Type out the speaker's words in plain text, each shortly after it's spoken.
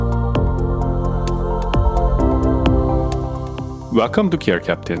Welcome to Care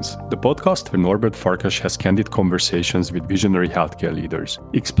Captains, the podcast where Norbert Farkas has candid conversations with visionary healthcare leaders,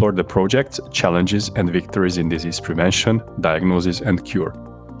 explore the projects, challenges, and victories in disease prevention, diagnosis, and cure.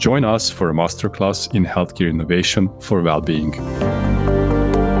 Join us for a masterclass in healthcare innovation for well-being.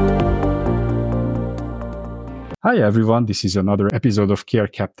 Hi everyone, this is another episode of Care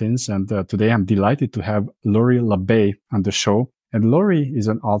Captains, and today I'm delighted to have Laurie Labbe on the show. And Laurie is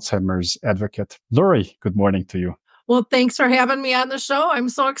an Alzheimer's advocate. Laurie, good morning to you. Well, thanks for having me on the show. I'm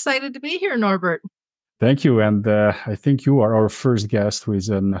so excited to be here, Norbert. Thank you. And I think you are our first guest who is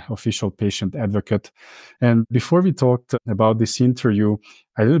an official patient advocate. And before we talked about this interview,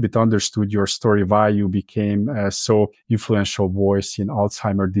 I a little bit understood your story, why you became a so influential voice in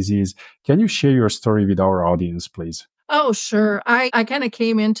Alzheimer's disease. Can you share your story with our audience, please? Oh, sure. I kind of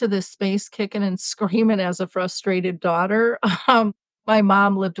came into this space kicking and screaming as a frustrated daughter. My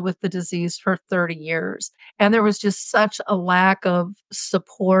mom lived with the disease for 30 years, and there was just such a lack of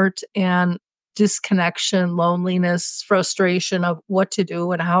support and disconnection, loneliness, frustration of what to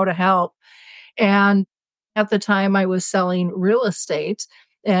do and how to help. And at the time, I was selling real estate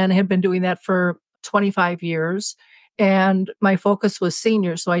and had been doing that for 25 years. And my focus was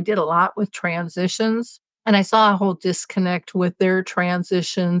seniors. So I did a lot with transitions. And I saw a whole disconnect with their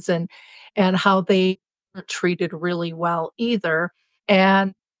transitions and how they weren't treated really well either.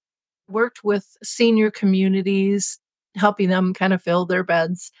 And worked with senior communities, helping them kind of fill their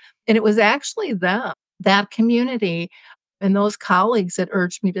beds. And it was actually them, that community and those colleagues that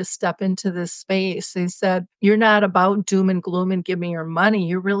urged me to step into this space. They said, you're not about doom and gloom and give me your money.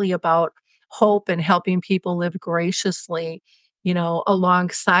 You're really about hope and helping people live graciously,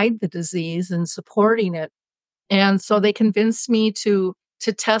 alongside the disease and supporting it. And so they convinced me to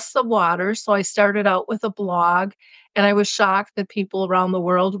test the water. So I started out with a blog, and I was shocked that people around the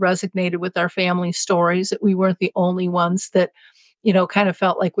world resonated with our family stories, that we weren't the only ones that, kind of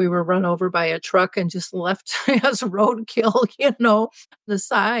felt like we were run over by a truck and just left as roadkill, the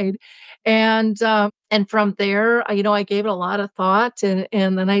side. And from there, I gave it a lot of thought, and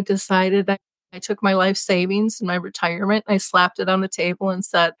then I decided that I took my life savings and my retirement, and I slapped it on the table and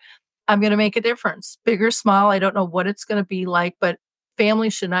said, I'm going to make a difference, big or small. I don't know what it's going to be like, but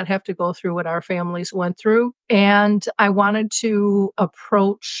families should not have to go through what our families went through. And I wanted to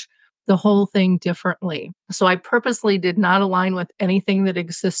approach the whole thing differently. So I purposely did not align with anything that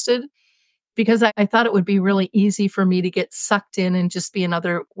existed because I thought it would be really easy for me to get sucked in and just be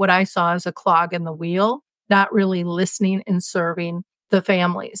another, what I saw as a clog in the wheel, not really listening and serving the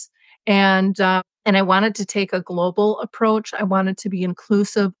families. And I wanted to take a global approach. I wanted to be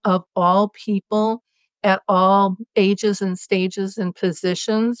inclusive of all people at all ages and stages and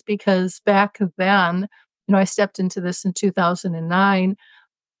positions, because back then, I stepped into this in 2009.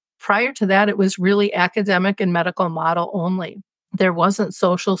 Prior to that, it was really academic and medical model only. There wasn't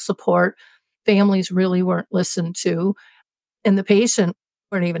social support. Families really weren't listened to, and the patient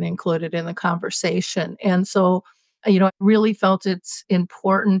weren't even included in the conversation. And so, I really felt it's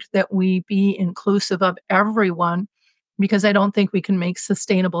important that we be inclusive of everyone, because I don't think we can make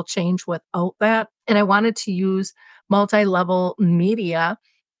sustainable change without that. And I wanted to use multi-level media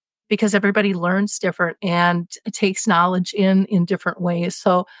because everybody learns different and takes knowledge in different ways.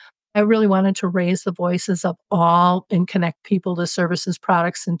 So I really wanted to raise the voices of all and connect people to services,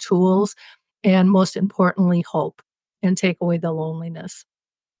 products, and tools, and most importantly, hope, and take away the loneliness.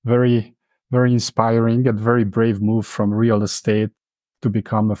 Very, very inspiring and very brave move from real estate to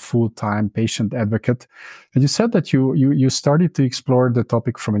become a full-time patient advocate. And you said that you started to explore the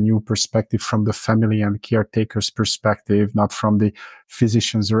topic from a new perspective, from the family and caretakers perspective, not from the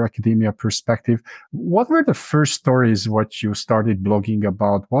physicians or academia perspective. What were the first stories what you started blogging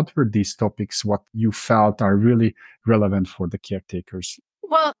about? What were these topics, what you felt are really relevant for the caretakers?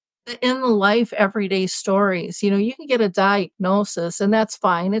 Well, in the life, everyday stories, you can get a diagnosis, and that's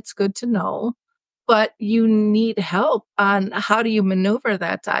fine. It's good to know. But you need help on how do you maneuver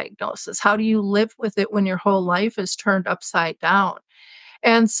that diagnosis? How do you live with it when your whole life is turned upside down?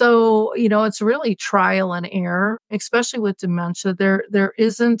 And so, it's really trial and error, especially with dementia. There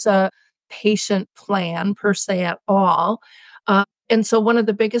isn't a patient plan per se at all. And so one of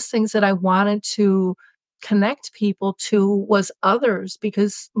the biggest things that I wanted to connect people to was others,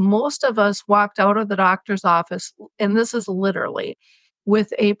 because most of us walked out of the doctor's office, and this is literally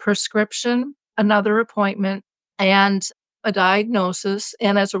with a prescription, another appointment, and a diagnosis.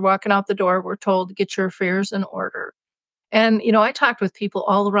 And as we're walking out the door, we're told to get your affairs in order. And, I talked with people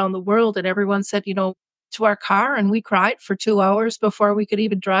all around the world, and everyone said, to our car, and we cried for 2 hours before we could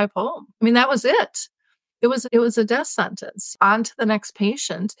even drive home. I mean, that was it. It was a death sentence. On to the next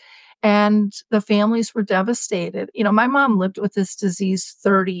patient. and the families were devastated. My mom lived with this disease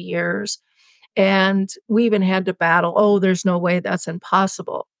 30 years, and we even had to battle, "Oh, there's no way, that's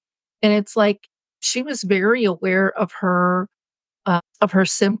impossible." And it's like she was very aware of her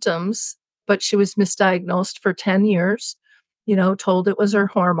symptoms, but she was misdiagnosed for 10 years, told it was her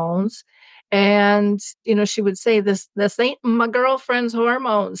hormones. And, she would say, this ain't my girlfriend's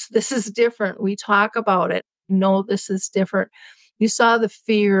hormones. This is different. We talk about it. No, this is different. You saw the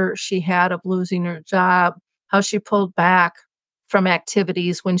fear she had of losing her job, how she pulled back from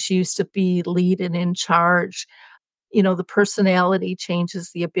activities when she used to be lead and in charge. The personality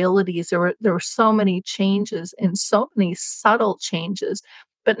changes, the abilities. There were so many changes and so many subtle changes,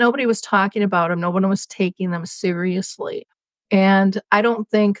 but nobody was talking about them. No one was taking them seriously. And I don't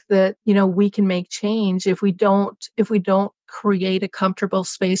think that, we can make change if we don't create a comfortable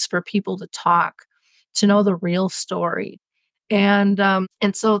space for people to talk, to know the real story. And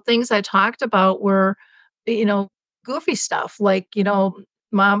so things I talked about were, you know, goofy stuff like,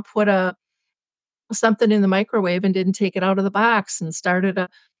 mom put a something in the microwave and didn't take it out of the box and started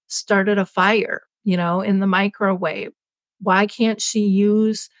a fire, in the microwave. Why can't she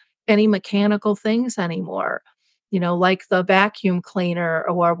use any mechanical things anymore? Like the vacuum cleaner,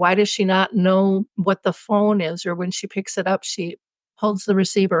 or why does she not know what the phone is? Or when she picks it up, she holds the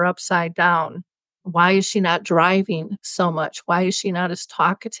receiver upside down. Why is she not driving so much? Why is she not as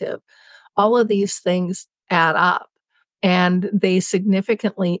talkative? All of these things add up, and they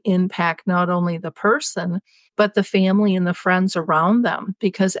significantly impact not only the person, but the family and the friends around them,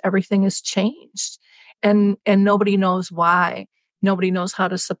 because everything has changed, and nobody knows why. Nobody knows how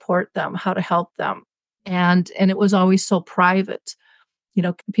to support them, how to help them. And it was always so private.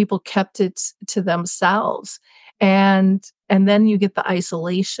 People kept it to themselves. And then you get the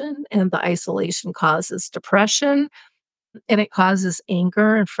isolation, and the isolation causes depression, and it causes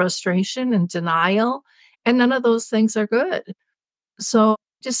anger and frustration and denial, and none of those things are good. So,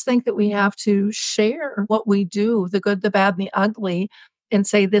 just think that we have to share what we do, the good, the bad, and the ugly, and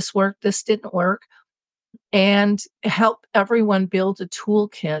say, "This worked, this didn't work," and help everyone build a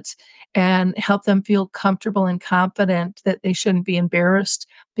toolkit and help them feel comfortable and confident that they shouldn't be embarrassed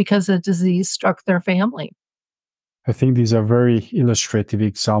because a disease struck their family. I think these are very illustrative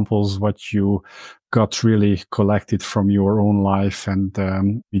examples, what you got really collected from your own life and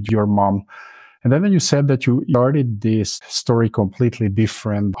with your mom. And then when you said that you started this story completely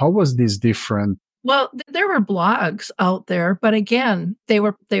different, how was this different? Well, there were blogs out there, but again, they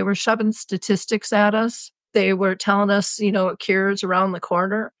were shoving statistics at us. They were telling us, a cure is around the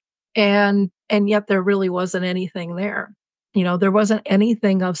corner, and yet there really wasn't anything there. There wasn't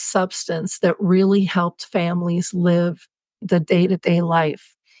anything of substance that really helped families live the day-to-day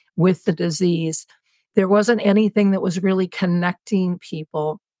life with the disease. There wasn't anything that was really connecting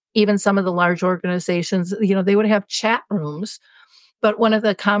people. Even some of the large organizations, they would have chat rooms, but one of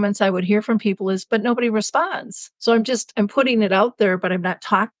the comments I would hear from people is, "But nobody responds." So I'm putting it out there, but I'm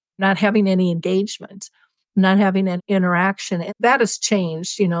not having any engagement, not having an interaction. And that has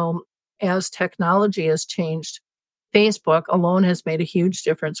changed, as technology has changed. Facebook alone has made a huge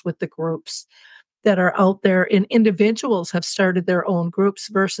difference with the groups that are out there, and individuals have started their own groups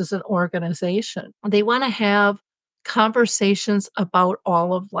versus an organization. They want to have conversations about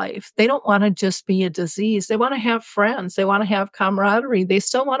all of life. They don't want to just be a disease. They want to have friends. They want to have camaraderie. They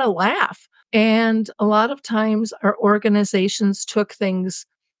still want to laugh. And a lot of times our organizations took things,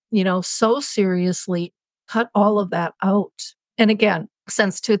 so seriously, cut all of that out. And again,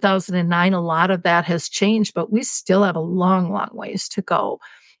 since 2009, a lot of that has changed, but we still have a long, long ways to go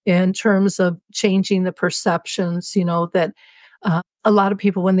in terms of changing the perceptions, that a lot of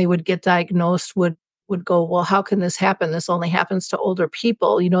people, when they would get diagnosed, would go, "Well, how can this happen? This only happens to older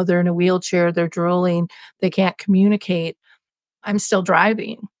people. They're in a wheelchair, they're drooling, they can't communicate. I'm still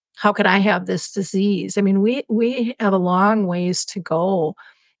driving. How could I have this disease?" I mean, we have a long ways to go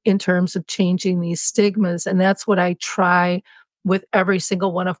in terms of changing these stigmas, and that's what I try with every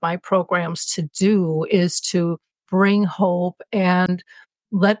single one of my programs to do, is to bring hope and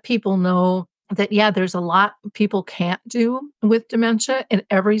let people know that, yeah, there's a lot people can't do with dementia, and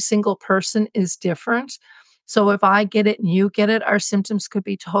every single person is different. So if I get it and you get it, our symptoms could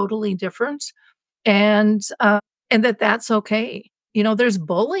be totally different, and that's okay. There's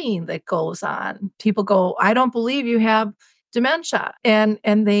bullying that goes on. People go, "I don't believe you have dementia," and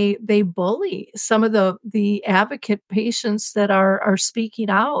they bully some of the advocate patients that are speaking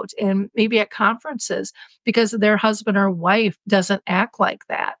out, and maybe at conferences, because their husband or wife doesn't act like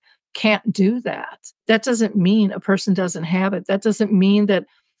that, can't do that. That doesn't mean a person doesn't have it. That doesn't mean that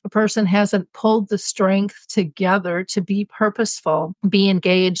a person hasn't pulled the strength together to be purposeful, be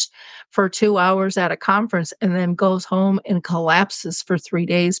engaged for 2 hours at a conference, and then goes home and collapses for 3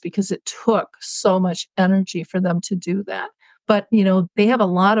 days because it took so much energy for them to do that. But, they have a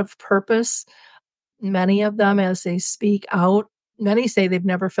lot of purpose, many of them as they speak out. Many say they've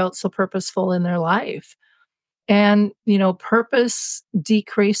never felt so purposeful in their life. And, purpose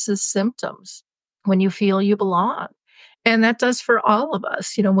decreases symptoms when you feel you belong. And that does for all of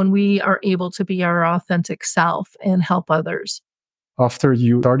us, when we are able to be our authentic self and help others. After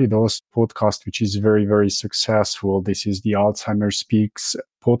you started those podcast, which is very, very successful, this is the Alzheimer Speaks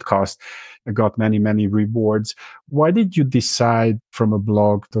podcast. It got many, many rewards. Why did you decide from a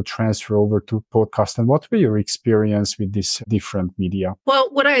blog to transfer over to podcast? And what were your experience with this different media? Well,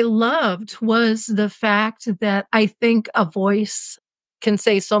 what I loved was the fact that I think a voice can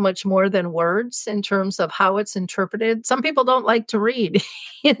say so much more than words in terms of how it's interpreted. Some people don't like to read,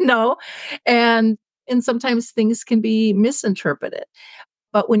 you know, and and sometimes things can be misinterpreted.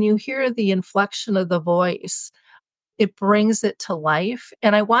 But when you hear the inflection of the voice, it brings it to life,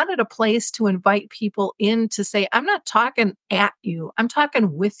 and I wanted a place to invite people in to say, "I'm not talking at you, I'm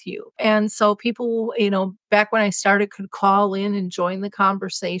talking with you." And so people, back when I started could call in and join the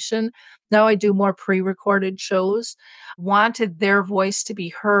conversation. Now I do more pre-recorded shows. Wanted their voice to be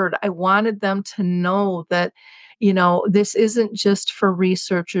heard. I wanted them to know that, this isn't just for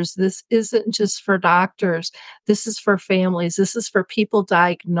researchers, this isn't just for doctors, this is for families, this is for people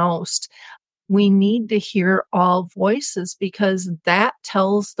diagnosed. We need to hear all voices because that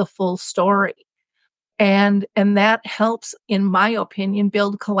tells the full story. And that helps, in my opinion,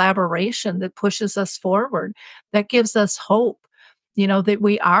 build collaboration that pushes us forward, that gives us hope, that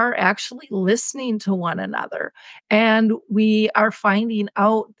we are actually listening to one another. And we are finding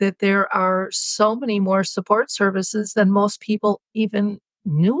out that there are so many more support services than most people even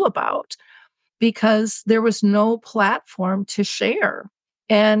knew about because there was no platform to share.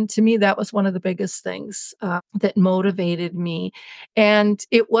 And to me, that was one of the biggest things that motivated me. And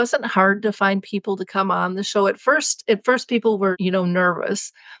it wasn't hard to find people to come on the show. At first, people were,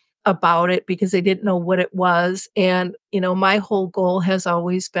 nervous about it because they didn't know what it was. And, my whole goal has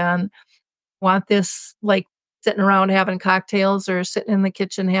always been want this like sitting around having cocktails or sitting in the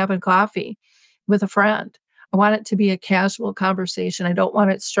kitchen having coffee with a friend. I want it to be a casual conversation. I don't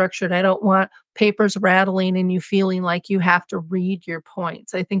want it structured. I don't want papers rattling and you feeling like you have to read your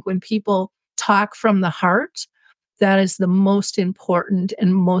points. I think when people talk from the heart, that is the most important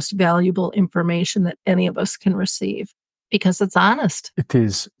and most valuable information that any of us can receive because it's honest. It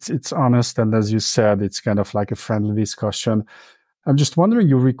is. It's honest. And as you said, it's kind of like a friendly discussion. I'm just wondering,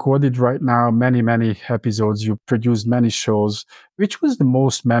 you recorded right now many, many episodes. You produced many shows. Which was the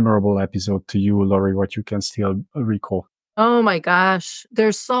most memorable episode to you, Laurie, what you can still recall? Oh my gosh,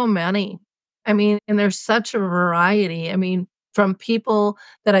 there's so many. I mean, and there's such a variety. I mean, from people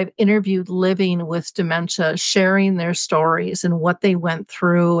that I've interviewed living with dementia, sharing their stories and what they went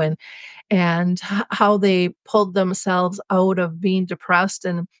through and how they pulled themselves out of being depressed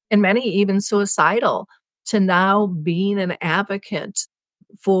and many even suicidal to now being an advocate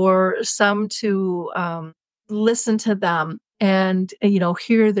for some to listen to them and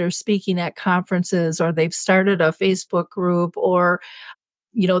hear they're speaking at conferences or they've started a Facebook group or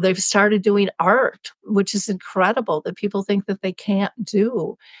they've started doing art, which is incredible that people think that they can't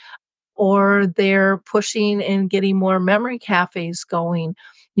do, or they're pushing and getting more memory cafes going.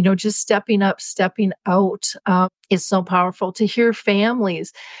 Just stepping up, stepping out is so powerful. To hear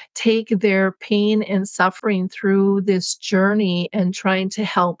families take their pain and suffering through this journey and trying to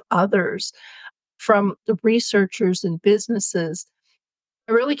help others, from the researchers and businesses.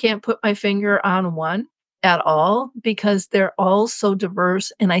 I really can't put my finger on one at all because they're all so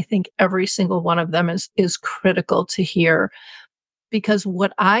diverse, and I think every single one of them is critical to hear because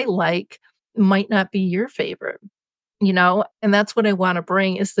what I like might not be your favorite, and that's what I wanna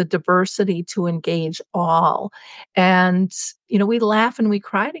bring is the diversity to engage all, and, we laugh and we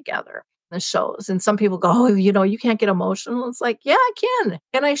cry together in the shows, and some people go, "Oh, you can't get emotional." It's like, "Yeah, I can,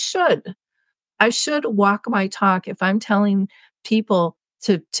 and I should." I should walk my talk if I'm telling people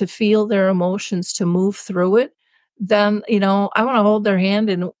to feel their emotions, to move through it, then, I wanna hold their hand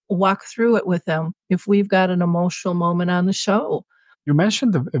and walk through it with them if we've got an emotional moment on the show. You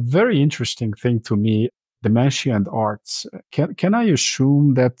mentioned a very interesting thing to me, dementia and arts. Can I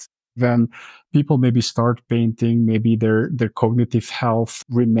assume that when people maybe start painting, maybe their cognitive health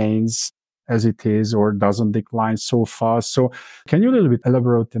remains as it is or doesn't decline so fast? So can you a little bit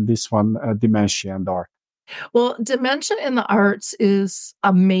elaborate on this one, dementia and art? Well, dementia in the arts is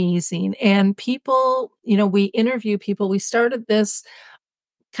amazing, and people, we interview people. We started this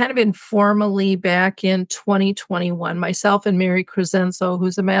kind of informally back in 2021, myself and Mary Crescenzo,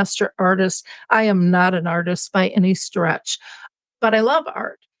 who's a master artist. I am not an artist by any stretch, but I love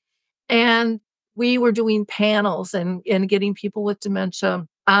art. And we were doing panels and getting people with dementia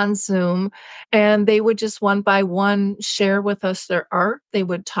on Zoom, and they would just one by one share with us their art. They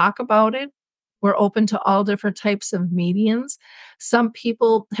would talk about it. We're open to all different types of mediums. Some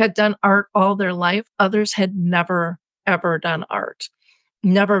people had done art all their life, others had never, ever done art,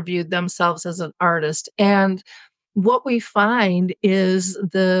 never viewed themselves as an artist. And what we find is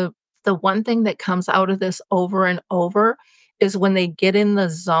the one thing that comes out of this over and over is when they get in the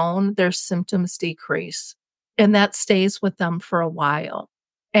zone, their symptoms decrease, and that stays with them for a while.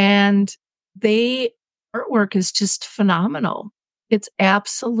 And they artwork is just phenomenal. It's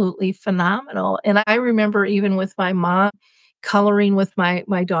absolutely phenomenal. And I remember even with my mom coloring with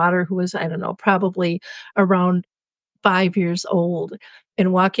my daughter who was, I don't know, probably around 5 years old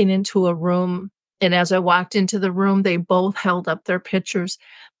and walking into a room, and as I walked into the room, they both held up their pictures,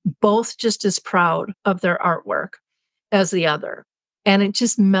 both just as proud of their artwork as the other. And it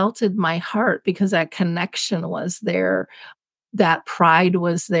just melted my heart because that connection was there, that pride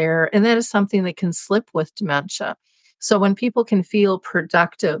was there, and that is something that can slip with dementia. So when people can feel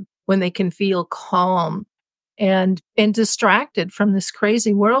productive, when they can feel calm and distracted from this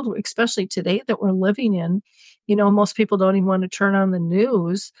crazy world, especially today that we're living in, most people don't even want to turn on the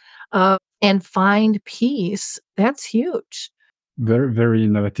news, and find peace. That's huge. Very, very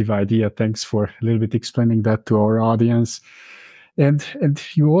innovative idea. Thanks for a little bit explaining that to our audience. And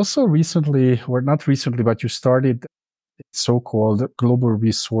you also recently, or not recently, but you started a so-called global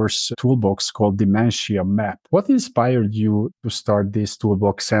resource toolbox called Dementia Map. What inspired you to start this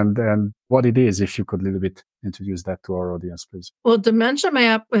toolbox, and what it is, if you could a little bit introduce that to our audience, please? Well, Dementia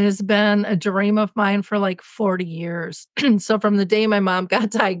Map has been a dream of mine for like 40 years. So from the day my mom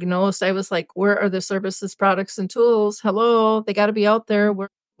got diagnosed, I was like, where are the services, products, and tools? Hello, they got to be out there.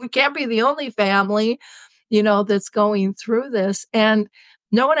 We can't be the only family, that's going through this. And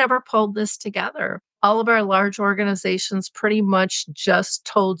no one ever pulled this together. All of our large organizations pretty much just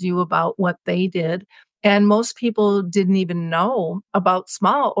told you about what they did. And most people didn't even know about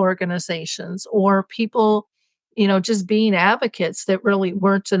small organizations or people just being advocates that really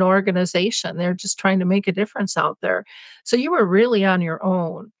weren't an organization. They're just trying to make a difference out there. So you were really on your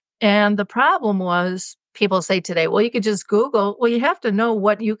own. And the problem was people say today, well, you could just Google. Well, you have to know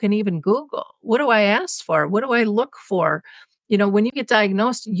what you can even Google. What do I ask for? What do I look for? When you get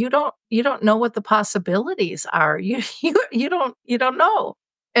diagnosed, you don't know what the possibilities are. You don't know.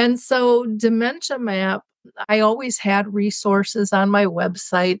 And so Dementia Map, I always had resources on my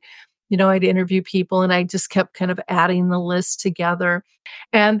website. I'd interview people and I just kept kind of adding the list together.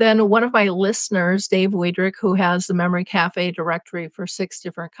 And then one of my listeners, Dave Weidrich, who has the Memory Cafe directory for 6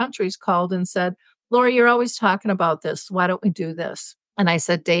 different countries, called and said, Lori, you're always talking about this. Why don't we do this? And I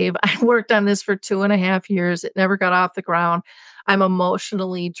said, Dave, I worked on this for 2.5 years. It never got off the ground. I'm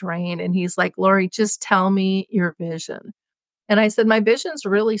emotionally drained. And he's like, Lori, just tell me your vision. And I said, my vision's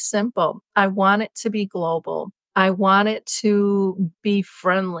really simple. I want it to be global. I want it to be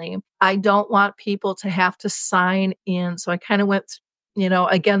friendly. I don't want people to have to sign in. So I kind of went,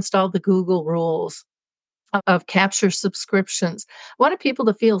 against all the Google rules of capture subscriptions. I wanted people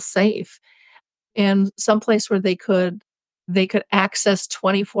to feel safe and someplace where they could access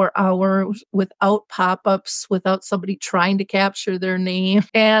 24 hours without pop-ups, without somebody trying to capture their name.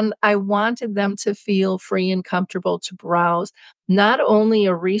 And I wanted them to feel free and comfortable to browse not only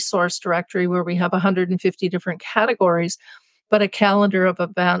a resource directory where we have 150 different categories, but a calendar of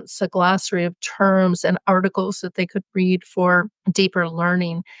events, a glossary of terms and articles that they could read for deeper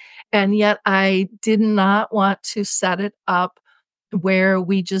learning. And yet I did not want to set it up where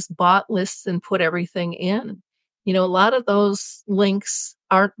we just bought lists and put everything in. A lot of those links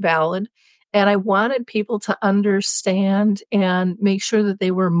aren't valid. And I wanted people to understand and make sure that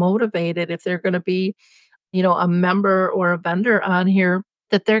they were motivated if they're going to be, a member or a vendor on here,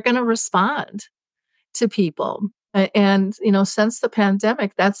 that they're going to respond to people. And, since the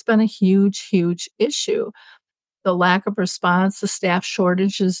pandemic, that's been a huge, huge issue. The lack of response, the staff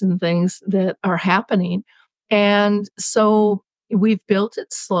shortages and things that are happening. And so we've built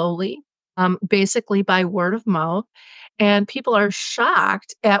it slowly, basically by word of mouth. And people are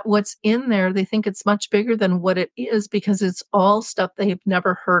shocked at what's in there. They think it's much bigger than what it is because it's all stuff they've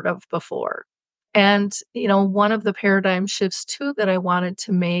never heard of before. And, one of the paradigm shifts too that I wanted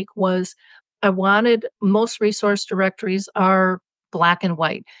to make was I wanted most resource directories are black and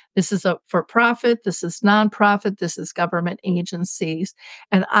white. This is a for profit, this is nonprofit, this is government agencies.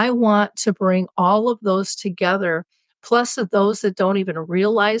 And I want to bring all of those together plus of those that don't even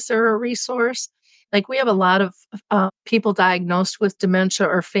realize they're a resource. Like, we have a lot of people diagnosed with dementia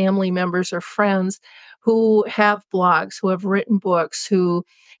or family members or friends who have blogs, who have written books, who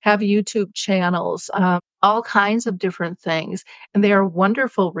have YouTube channels, all kinds of different things. And they are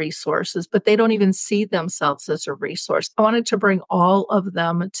wonderful resources, but they don't even see themselves as a resource. I wanted to bring all of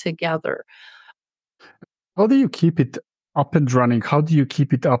them together. How do you keep it up and running? How do you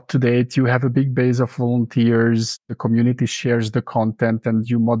keep it up to date? You have a big base of volunteers, the community shares the content, and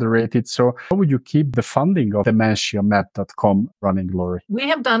you moderate it. So, how would you keep the funding of dementiamet.com running, Lori? We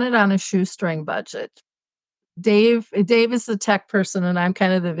have done it on a shoestring budget. Dave is the tech person and I'm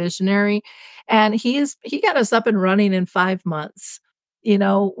kind of the visionary, and he got us up and running in 5 months. You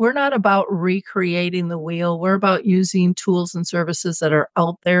know, we're not about recreating the wheel. We're about using tools and services that are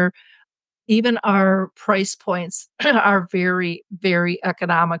out there. Even our price points are very, very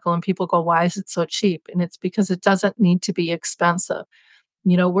economical, and people go, "Why is it so cheap?" And it's because it doesn't need to be expensive.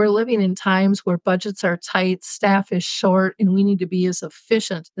 You know, we're living in times where budgets are tight, staff is short, and we need to be as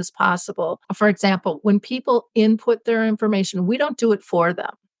efficient as possible. For example, when people input their information, we don't do it for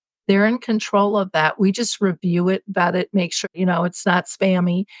them. They're in control of that. We just review it, vet it, make sure, it's not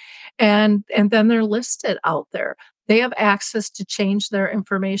spammy, and then they're listed out there. They have access to change their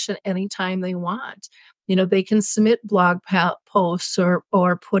information anytime they want. They can submit posts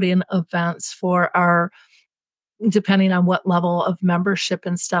or put in events for our, depending on what level of membership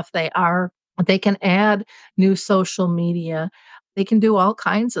and stuff they are. They can add new social media. They can do all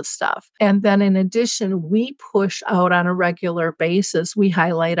kinds of stuff. And then in addition, we push out on a regular basis. We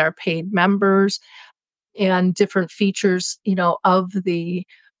highlight our paid members and different features,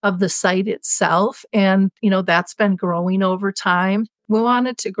 of the site itself. And, that's been growing over time. We want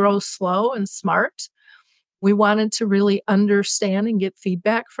it to grow slow and smart. We wanted to really understand and get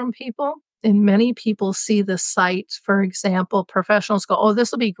feedback from people. And many people see the site, for example, professionals go, "Oh,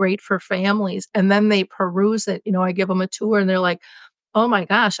 this will be great for families." And then they peruse it. I give them a tour and they're like, "Oh my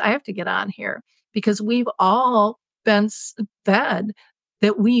gosh, I have to get on here," because we've all been fed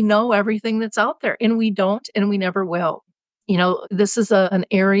that we know everything that's out there, and we don't, and we never will. This is an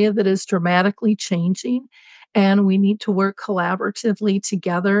area that is dramatically changing, and we need to work collaboratively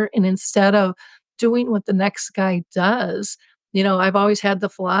together. And instead of doing what the next guy does, I've always had the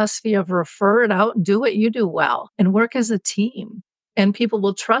philosophy of refer it out and do what you do well and work as a team, and people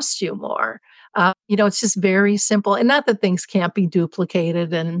will trust you more. It's just very simple. And not that things can't be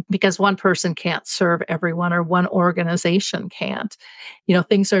duplicated, and because one person can't serve everyone or one organization can't.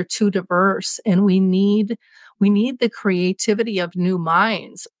 Things are too diverse, and we need the creativity of new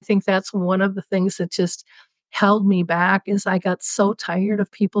minds. I think that's one of the things that just held me back is I got so tired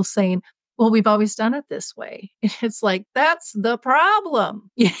of people saying, "Well, we've always done it this way." It's like, that's the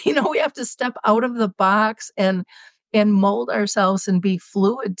problem. We have to step out of the box and mold ourselves and be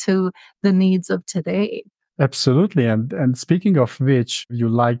fluid to the needs of today. Absolutely. And speaking of which, you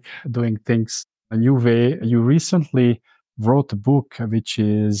like doing things a new way. You recently wrote a book which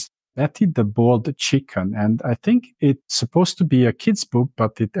is Betty the Bold Chicken. And I think it's supposed to be a kid's book,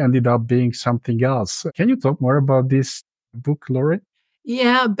 but it ended up being something else. Can you talk more about this book, Lori?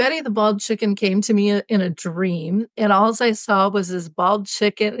 Yeah, Betty the bald chicken came to me in a dream, and alls I saw was this bald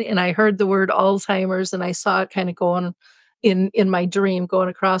chicken, and I heard the word Alzheimer's, and I saw it kinda going in my dream going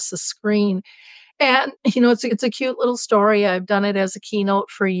across the screen. And, it's a cute little story. I've done it as a keynote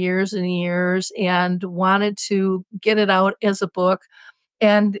for years and years and wanted to get it out as a book,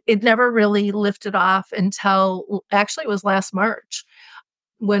 and it never really lifted off until actually, it was last March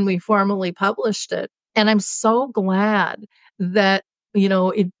when we formally published it. And I'm so glad that,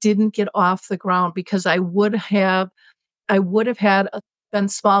 it didn't get off the ground, because I would have been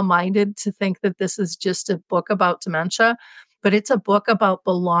small-minded to think that this is just a book about dementia, but it's a book about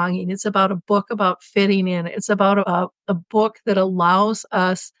belonging. It's about a book about fitting in. It's about a book that allows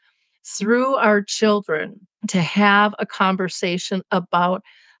us, through our children, to have a conversation about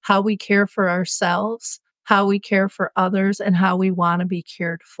how we care for ourselves, how we care for others, and how we wanna be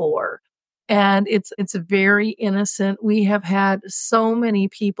cared for. And it's very innocent. We have had so many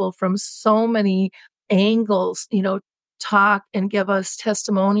people from so many angles, talk and give us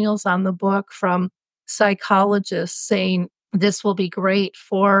testimonials on the book, from psychologists saying this will be great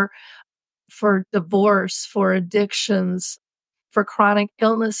for divorce, for addictions, for chronic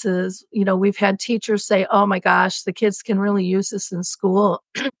illnesses. We've had teachers say, "Oh my gosh, the kids can really use this in school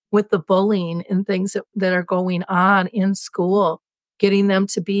with the bullying and things that are going on in school, getting them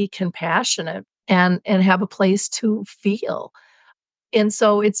to be compassionate and have a place to feel." And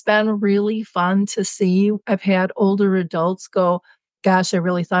so it's been really fun to see. I've had older adults go, "Gosh, I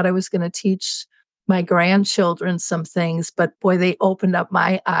really thought I was gonna teach my grandchildren some things, but boy, they opened up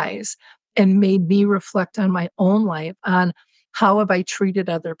my eyes and made me reflect on my own life on how have I treated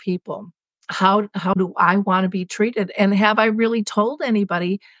other people? How do I want to be treated? And have I really told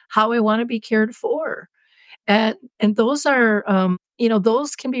anybody how I want to be cared for? And those are,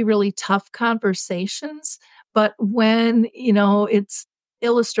 those can be really tough conversations, but when, it's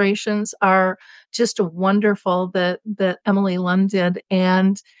illustrations are just wonderful that Emily Lund did,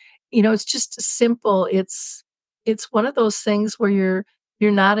 and, it's just simple. It's one of those things where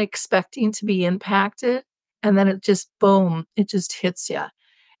you're not expecting to be impacted, and then it just boom, it just hits you,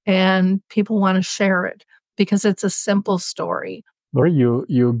 and people wanna share it because it's a simple story. Where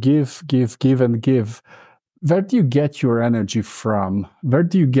you give, give, give, and give. Where do you get your energy from? Where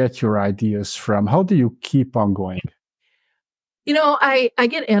do you get your ideas from? How do you keep on going? I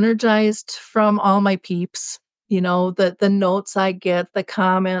get energized from all my peeps, the notes I get, the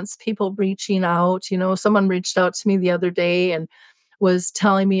comments, people reaching out. Someone reached out to me the other day and was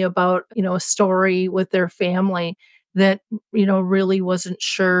telling me about, a story with their family that, really wasn't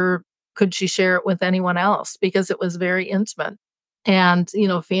sure could she share it with anyone else because it was very intimate. And,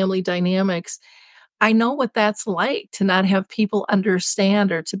 family dynamics. I know what that's like to not have people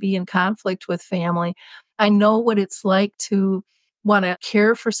understand or to be in conflict with family. I know what it's like to wanna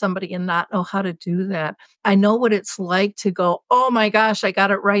care for somebody and not know how to do that. I know what it's like to go, "Oh my gosh, I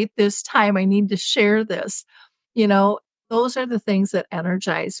got it right this time. I need to share this." You know, those are the things that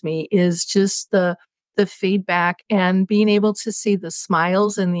energize me is just the feedback and being able to see the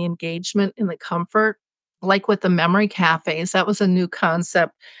smiles and the engagement and the comfort. Like with the memory cafes, that was a new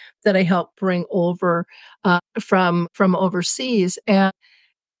concept that I helped bring over, from overseas, and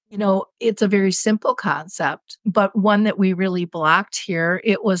it's a very simple concept, but one that we really blocked here.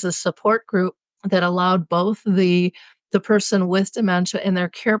 It was a support group that allowed both the person with dementia and their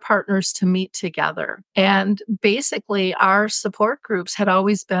care partners to meet together. And basically, our support groups had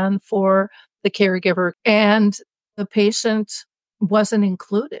always been for the caregiver, and the patient wasn't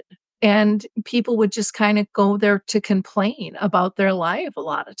included. And people would just kind of go there to complain about their life a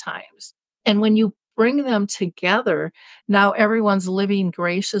lot of times. And when you bring them together, now everyone's living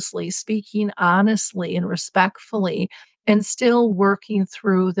graciously, speaking honestly and respectfully, and still working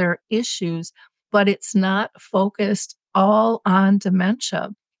through their issues, but it's not focused all on dementia.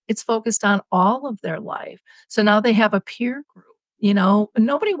 It's focused on all of their life. So now they have a peer group.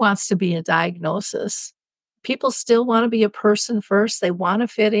 Nobody wants to be a diagnosis. People still want to be a person first. They want to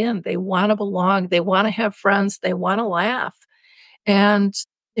fit in. They want to belong. They want to have friends. They want to laugh. And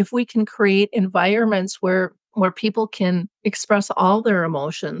if we can create environments where people can express all their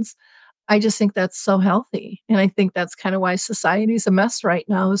emotions, I just think that's so healthy. And I think that's kind of why society's a mess right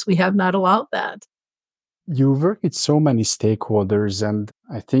now is we have not allowed that. You work with so many stakeholders, and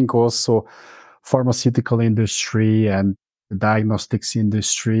I think also pharmaceutical industry and the diagnostics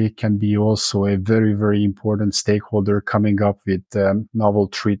industry can be also a very, very important stakeholder coming up with novel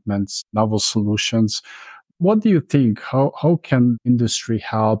treatments, novel solutions. What do you think? How can industry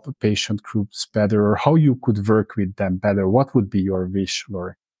help patient groups better, or how you could work with them better? What would be your wish,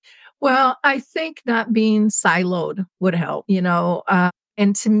 Lori? Well, I think not being siloed would help,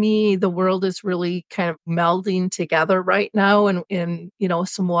 and to me, the world is really kind of melding together right now, and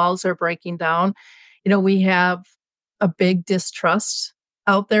some walls are breaking down. We have a big distrust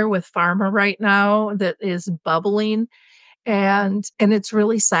out there with pharma right now that is bubbling, and it's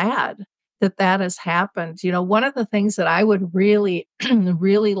really sad that that has happened. One of the things that I would really,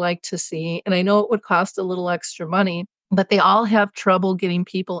 really like to see, and I know it would cost a little extra money, but they all have trouble getting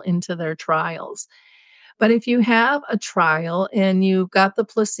people into their trials. But if you have a trial and you've got the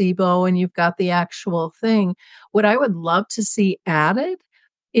placebo and you've got the actual thing, what I would love to see added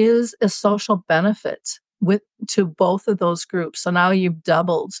is a social benefit with to both of those groups. So now you've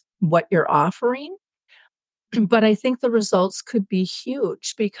doubled what you're offering, but I think the results could be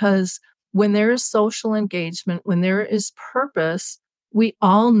huge because when there is social engagement, when there is purpose, we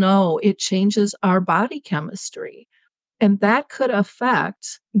all know it changes our body chemistry. And that could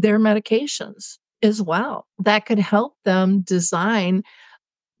affect their medications as well. That could help them design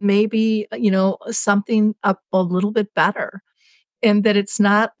maybe, something up a little bit better, and that it's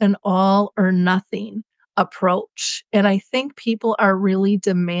not an all or nothing approach. And I think people are really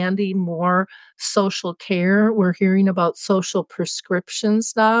demanding more social care. We're hearing about social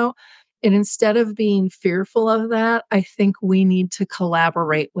prescriptions now. And instead of being fearful of that, I think we need to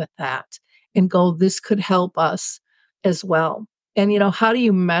collaborate with that and go, this could help us as well. And how do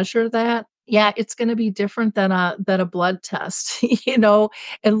you measure that? Yeah, it's going to be different than a blood test,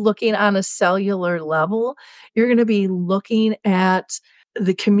 and looking on a cellular level, you're gonna be looking at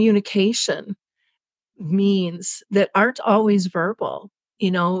the communication means that aren't always verbal.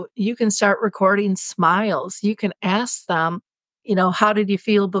 You can start recording smiles. You can ask them, how did you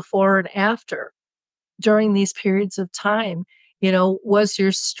feel before and after during these periods of time? Was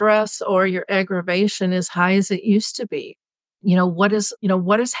your stress or your aggravation as high as it used to be? What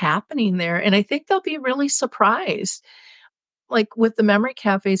is happening there? And I think they'll be really surprised. Like with the memory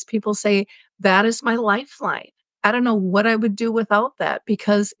cafes, people say, that is my lifeline. I don't know what I would do without that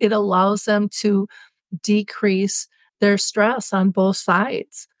because it allows them to decrease their stress on both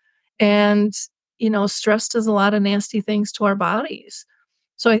sides. And, stress does a lot of nasty things to our bodies.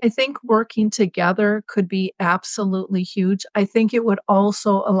 So I think working together could be absolutely huge. I think it would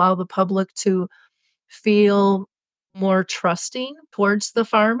also allow the public to feel more trusting towards the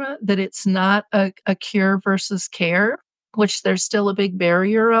pharma, that it's not a cure versus care, which there's still a big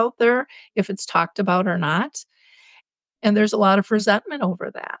barrier out there if it's talked about or not. And there's a lot of resentment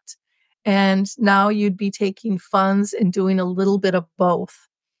over that. And now you'd be taking funds and doing a little bit of both,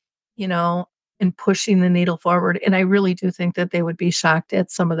 you know, and pushing the needle forward. And I really do think that they would be shocked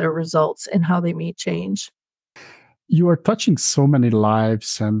at some of their results and how they may change. You are touching so many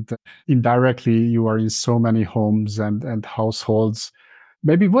lives, and indirectly, you are in so many homes and households.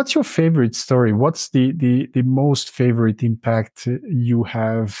 Maybe what's your favorite story? What's the most favorite impact you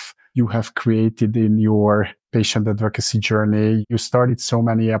have created in your patient advocacy journey? You started so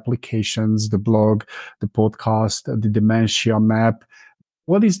many applications, the blog, the podcast, the dementia map.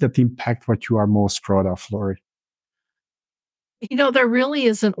 What is that impact what you are most proud of, Lori? There really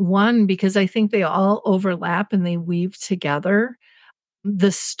isn't one because I think they all overlap and they weave together.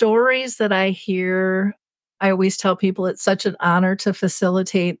 The stories that I hear, I always tell people it's such an honor to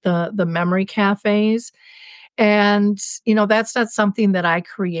facilitate the memory cafes. And, that's not something that I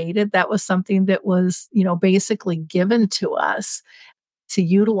created. That was something that was, basically given to us to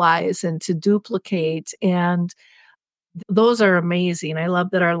utilize and to duplicate. And those are amazing. I love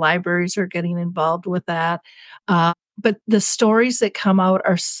that our libraries are getting involved with that. But the stories that come out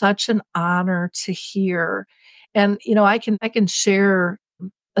are such an honor to hear. And, I can share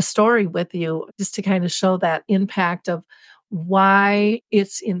a story with you just to kind of show that impact of why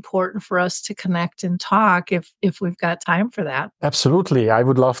it's important for us to connect and talk if we've got time for that. Absolutely. I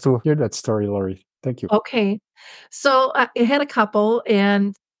would love to hear that story, Lori. Thank you. Okay. So I had a couple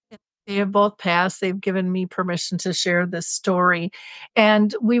and they have both passed. They've given me permission to share this story.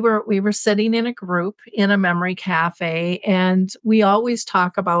 And we were sitting in a group in a memory cafe and we always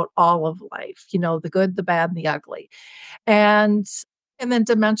talk about all of life, the good, the bad, and the ugly. And and then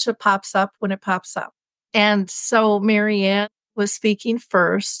dementia pops up when it pops up. And so Marianne was speaking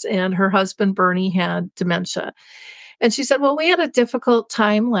first and her husband Bernie had dementia. And she said, "Well, we had a difficult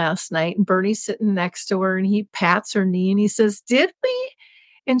time last night." And Bernie's sitting next to her and he pats her knee and he says, "Did we?"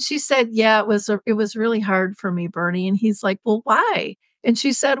 And she said, "Yeah, it was really hard for me, Bernie." And he's like, "Well, why?" And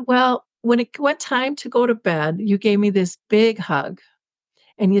she said, "Well, when it went time to go to bed, you gave me this big hug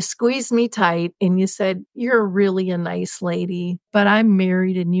and you squeezed me tight and you said, 'You're really a nice lady, but I'm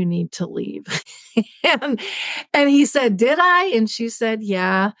married and you need to leave.'" and and he said, "Did I?" And she said,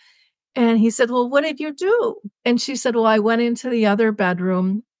 "Yeah." And he said, "Well, what did you do?" And she said, "Well, I went into the other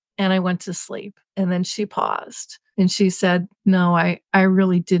bedroom and I went to sleep." And then she paused and she said, "No, I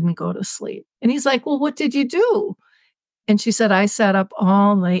really didn't go to sleep." And he's like, "Well, what did you do?" And she said, "I sat up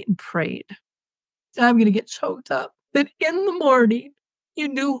all night and prayed." I'm going to get choked up. That in the morning, you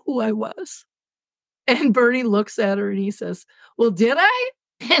knew who I was. And Bernie looks at her and he says, "Well, did I?"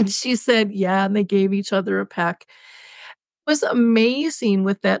 And she said, "Yeah." And they gave each other a peck. Was amazing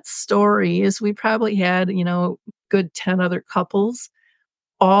with that story is we probably had, good 10 other couples,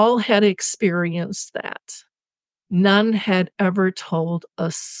 all had experienced that. None had ever told a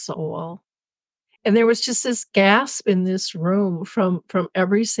soul. And there was just this gasp in this room from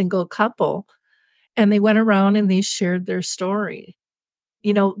every single couple, and they went around and they shared their story.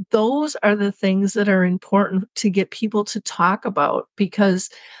 Those are the things that are important to get people to talk about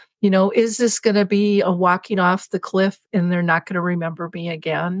because, is this going to be a walking off the cliff and they're not going to remember me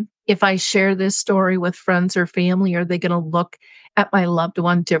again? If I share this story with friends or family, are they going to look at my loved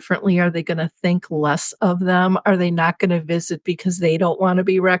one differently? Are they going to think less of them? Are they not going to visit because they don't want to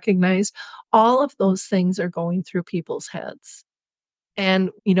be recognized? All of those things are going through people's heads.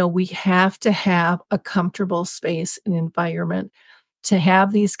 And, we have to have a comfortable space and environment to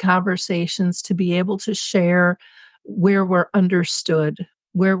have these conversations, to be able to share where we're understood,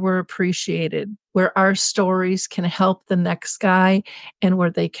 where we're appreciated, where our stories can help the next guy and where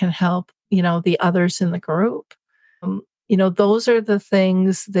they can help, the others in the group. Those are the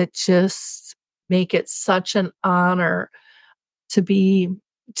things that just make it such an honor to be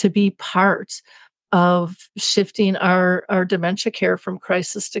to be part. of shifting our dementia care from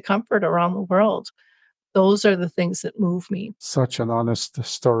crisis to comfort around the world. Those are the things that move me. Such an honest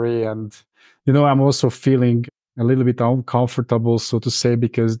story. And, I'm also feeling a little bit uncomfortable, so to say,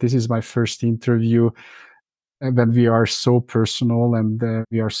 because this is my first interview and when we are so personal and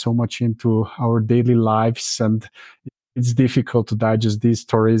we are so much into our daily lives. And it's difficult to digest these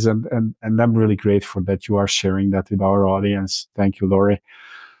stories. And I'm really grateful that you are sharing that with our audience. Thank you, Lori.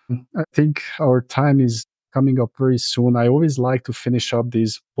 I think our time is coming up very soon. I always like to finish up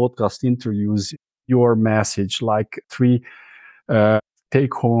these podcast interviews, your message, like three uh,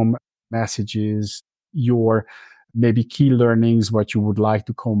 take home messages, your maybe key learnings, what you would like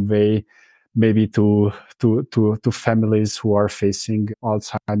to convey, maybe to families who are facing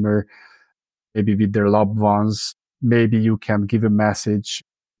Alzheimer, maybe with their loved ones. Maybe you can give a message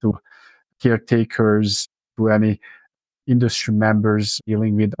to caretakers, to any industry members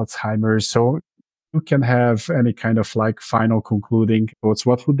dealing with Alzheimer's. So you can have any kind of like final concluding thoughts.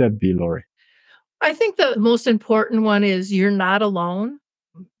 What would that be, Lori? I think the most important one is you're not alone,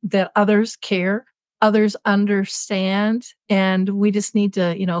 that others care, others understand, and we just need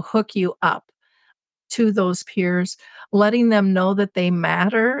to, hook you up to those peers, letting them know that they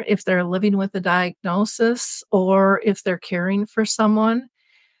matter if they're living with a diagnosis or if they're caring for someone,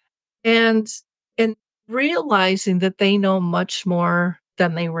 and and realizing that they know much more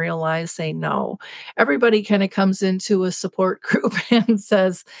than they realize they know. Everybody kind of comes into a support group and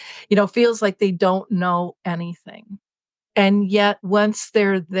says, feels like they don't know anything. And yet, once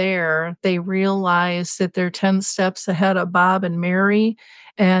they're there, they realize that they're 10 steps ahead of Bob and Mary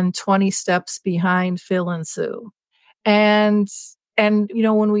and 20 steps behind Phil and Sue. And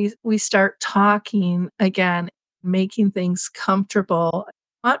when we start talking again, making things comfortable,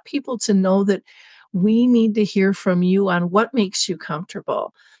 I want people to know that we need to hear from you on what makes you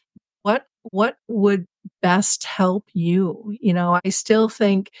comfortable. What would best help you? I still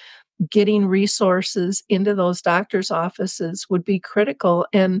think getting resources into those doctors' offices would be critical.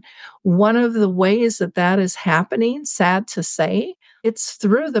 And one of the ways that that is happening, sad to say, it's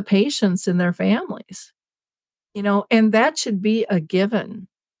through the patients and their families. And that should be a given.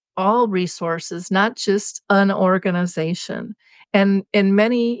 All resources, not just an organization. And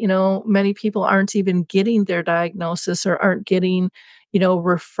many people aren't even getting their diagnosis or aren't getting,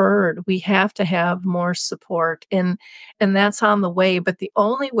 referred. We have to have more support, and that's on the way. But the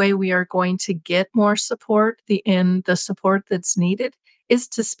only way we are going to get more support, the support that's needed, is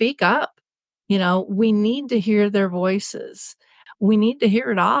to speak up. We need to hear their voices. We need to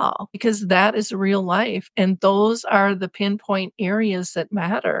hear it all because that is real life. And those are the pinpoint areas that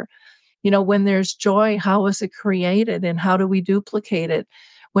matter. When there's joy, how was it created and how do we duplicate it?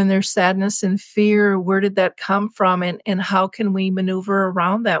 When there's sadness and fear, where did that come from? And how can we maneuver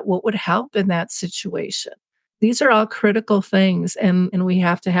around that? What would help in that situation? These are all critical things, and we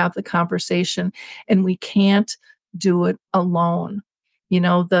have to have the conversation, and we can't do it alone.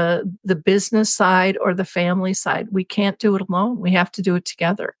 The business side or the family side, we can't do it alone. We have to do it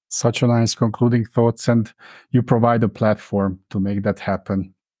together. Such a nice concluding thoughts, and you provide a platform to make that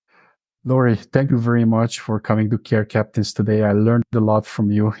happen. Lori, thank you very much for coming to Care Captains today. I learned a lot from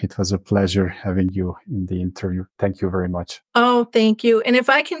you. It was a pleasure having you in the interview. Thank you very much. Oh, thank you. And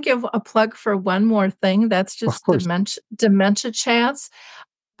if I can give a plug for one more thing, that's Of just course. dementia chats.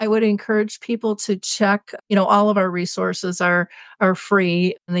 I would encourage people to check, all of our resources are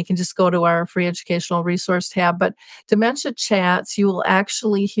free and they can just go to our free educational resource tab. But dementia chats, you will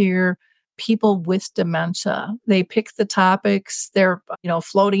actually hear people with dementia. They pick the topics, they're,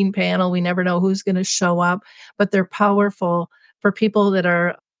 floating panel. We never know who's going to show up, but they're powerful for people that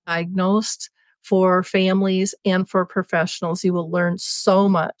are diagnosed, for families, and for professionals. You will learn so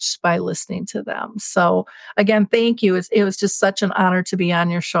much by listening to them. So again, thank you. It was just such an honor to be on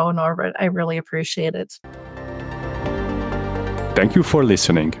your show, Norbert. I really appreciate it. Thank you for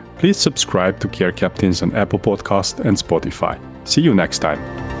listening. Please subscribe to Care Captains on Apple Podcast and Spotify. See you next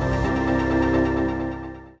time.